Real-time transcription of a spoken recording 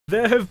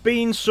There have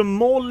been some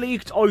more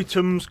leaked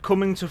items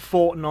coming to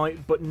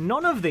Fortnite, but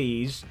none of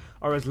these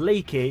are as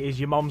leaky as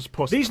your mum's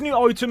pussy. These new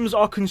items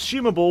are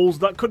consumables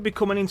that could be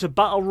coming into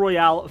Battle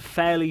Royale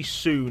fairly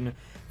soon.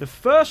 The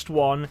first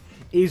one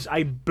is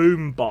a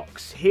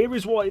Boombox. Here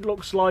is what it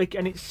looks like,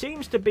 and it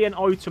seems to be an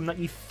item that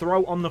you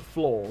throw on the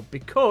floor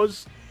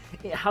because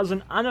it has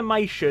an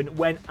animation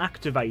when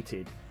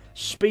activated.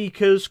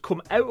 Speakers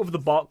come out of the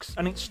box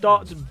and it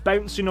starts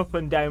bouncing up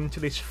and down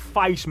to this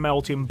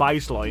face-melting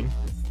bassline.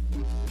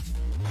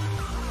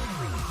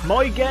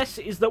 My guess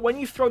is that when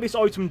you throw this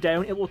item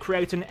down, it will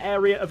create an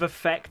area of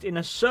effect in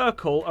a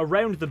circle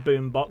around the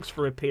boombox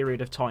for a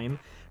period of time.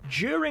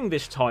 During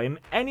this time,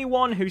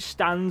 anyone who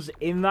stands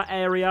in that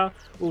area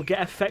will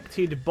get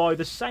affected by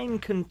the same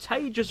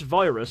contagious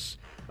virus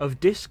of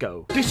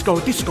disco. Disco,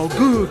 disco,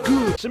 good,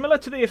 good. Similar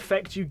to the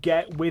effect you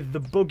get with the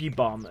buggy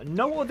bomb.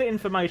 No other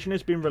information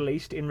has been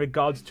released in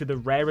regards to the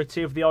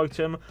rarity of the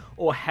item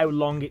or how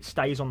long it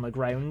stays on the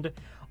ground.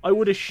 I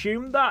would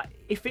assume that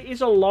if it is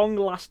a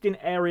long-lasting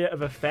area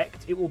of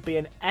effect, it will be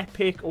an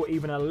epic or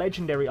even a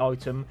legendary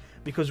item,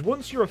 because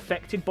once you're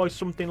affected by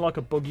something like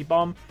a buggy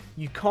bomb,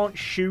 you can't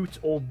shoot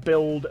or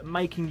build,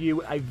 making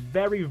you a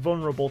very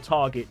vulnerable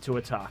target to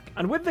attack.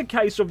 And with the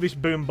case of this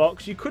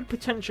boombox, you could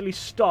potentially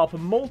stop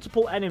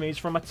multiple enemies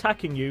from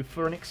attacking you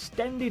for an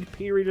extended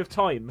period of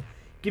time,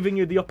 giving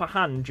you the upper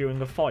hand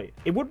during a fight.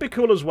 It would be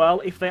cool as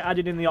well if they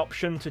added in the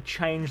option to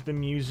change the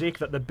music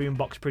that the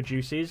boombox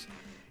produces.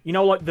 You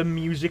know, like the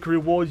music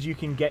rewards you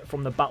can get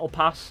from the battle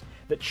pass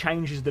that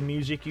changes the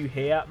music you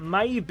hear.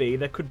 Maybe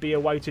there could be a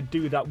way to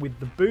do that with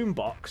the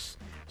boombox,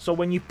 so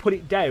when you put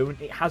it down,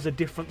 it has a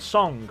different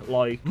song,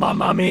 like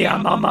Mamma Mia,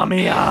 Mamma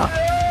Mia.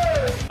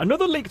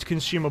 Another leaked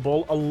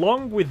consumable,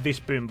 along with this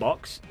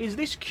boombox, is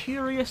this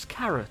curious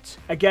carrot.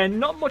 Again,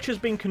 not much has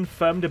been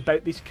confirmed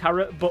about this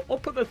carrot, but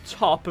up at the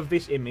top of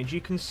this image,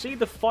 you can see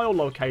the file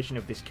location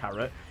of this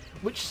carrot,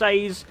 which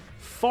says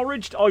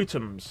foraged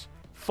items.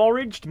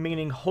 Foraged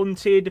meaning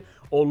hunted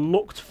or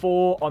looked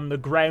for on the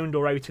ground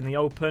or out in the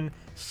open,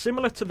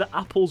 similar to the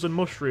apples and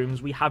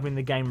mushrooms we have in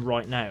the game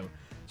right now.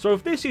 So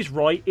if this is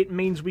right, it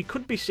means we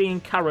could be seeing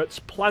carrots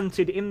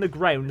planted in the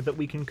ground that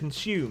we can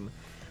consume.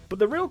 But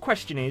the real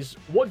question is,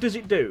 what does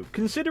it do?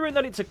 Considering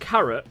that it's a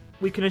carrot,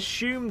 we can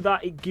assume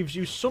that it gives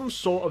you some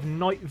sort of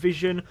night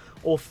vision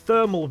or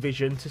thermal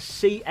vision to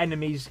see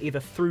enemies either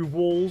through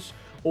walls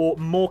or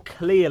more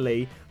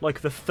clearly, like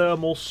the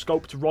thermal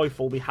scoped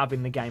rifle we have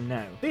in the game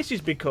now. This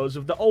is because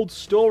of the old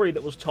story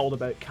that was told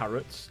about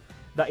carrots,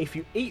 that if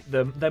you eat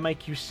them, they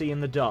make you see in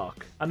the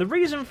dark. And the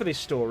reason for this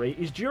story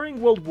is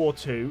during World War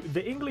II,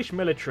 the English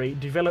military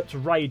developed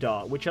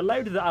radar, which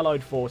allowed the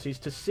Allied forces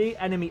to see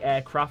enemy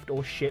aircraft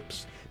or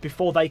ships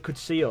before they could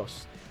see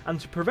us. And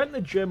to prevent the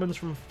Germans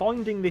from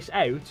finding this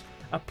out,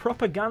 a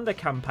propaganda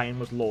campaign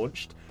was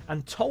launched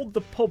and told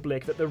the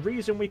public that the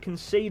reason we can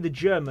see the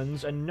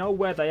Germans and know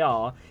where they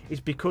are is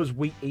because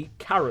we eat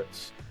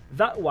carrots.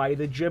 That way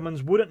the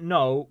Germans wouldn't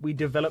know we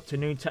developed a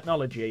new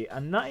technology,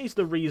 and that is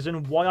the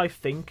reason why I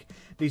think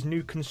these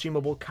new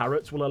consumable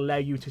carrots will allow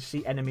you to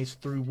see enemies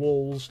through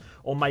walls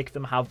or make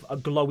them have a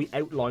glowy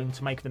outline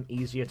to make them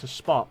easier to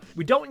spot.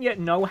 We don't yet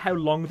know how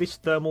long this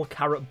thermal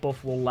carrot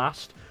buff will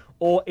last,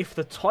 or if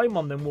the time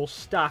on them will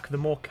stack the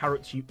more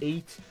carrots you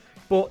eat.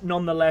 But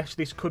nonetheless,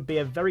 this could be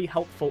a very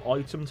helpful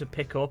item to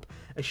pick up,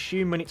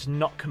 assuming it's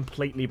not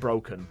completely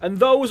broken. And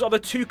those are the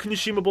two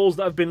consumables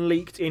that have been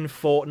leaked in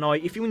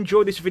Fortnite. If you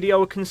enjoyed this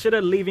video,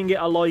 consider leaving it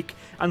a like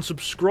and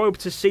subscribe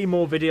to see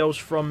more videos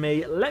from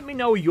me. Let me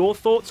know your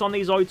thoughts on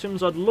these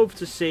items. I'd love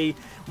to see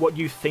what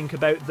you think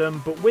about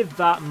them. But with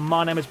that,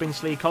 my name has been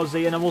Sleek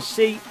Ozzy, and I will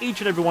see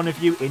each and every one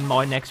of you in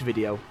my next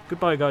video.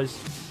 Goodbye, guys.